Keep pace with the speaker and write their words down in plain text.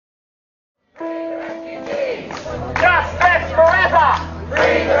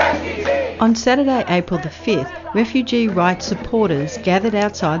On Saturday, April the 5th, refugee rights supporters gathered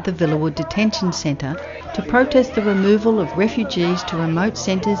outside the Villawood Detention Centre to protest the removal of refugees to remote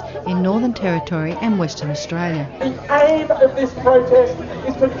centres in Northern Territory and Western Australia. The aim of this protest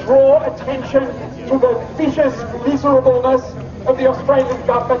is to draw attention to the vicious miserableness of the Australian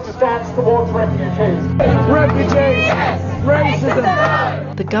government's stance towards refugees. Refugees!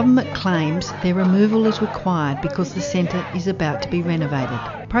 Racism! The government claims their removal is required because the centre is about to be renovated.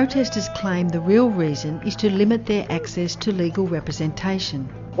 Protesters claim the real reason is to limit their access to legal representation.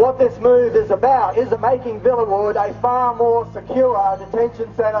 What this move is about is making Villawood a far more secure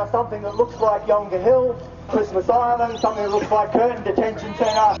detention centre, something that looks like Yonge Hill, Christmas Island, something that looks like Curtin Detention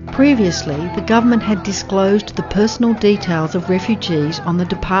Centre. Previously, the government had disclosed the personal details of refugees on the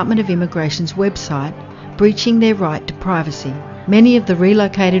Department of Immigration's website, breaching their right to privacy. Many of the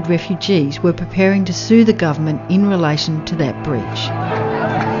relocated refugees were preparing to sue the government in relation to that breach.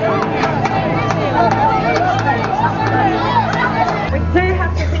 We do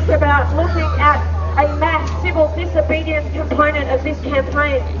have to think about looking at a mass civil disobedience component of this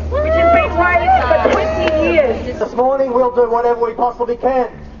campaign, which has been waiting for 20 years. This morning we'll do whatever we possibly can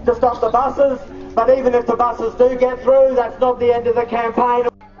to stop the buses, but even if the buses do get through, that's not the end of the campaign.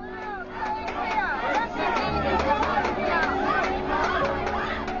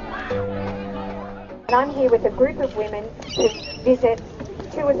 I'm here with a group of women who visit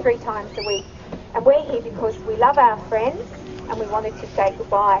 2 or 3 times a week, and we're here because we love our friends and we wanted to say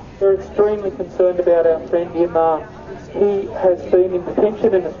goodbye. We're extremely concerned about our friend Imar. He has been in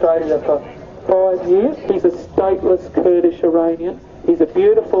detention in Australia for 5 years. He's a stateless Kurdish Iranian. He's a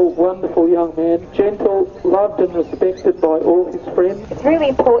beautiful, wonderful young man, gentle, loved and respected by all his friends. It's really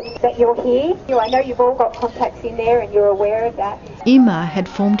important that you're here. I know you've all got contacts in there and you're aware of that. Imar had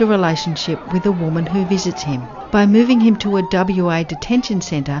formed a relationship with a woman who visits him. By moving him to a WA detention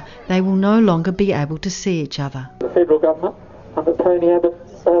centre, they will no longer be able to see each other. The federal government under Tony Abbott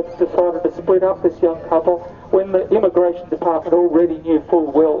decided to split up this young couple when the Immigration Department already knew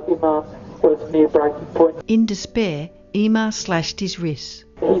full well Imar was near breaking point. In despair, Imar slashed his wrists.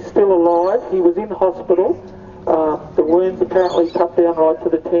 He's still alive. He was in hospital. The wounds apparently cut down right to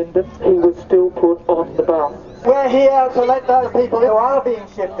the tendon. He was still put on the bus. We're here to let those people who are being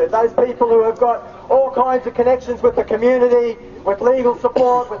shifted, those people who have got all kinds of connections with the community, with legal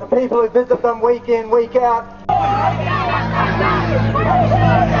support, with the people who visit them week in, week out.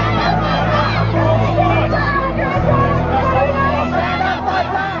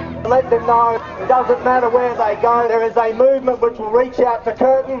 Let them know it doesn't matter where they go, there is a movement which will reach out to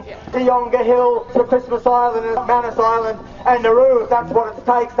Curtin, to Yonge Hill, to Christmas Island and Manus Island and Nauru, if that's what it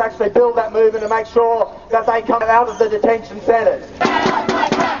takes to actually build that movement and make sure that they come out of the detention centres.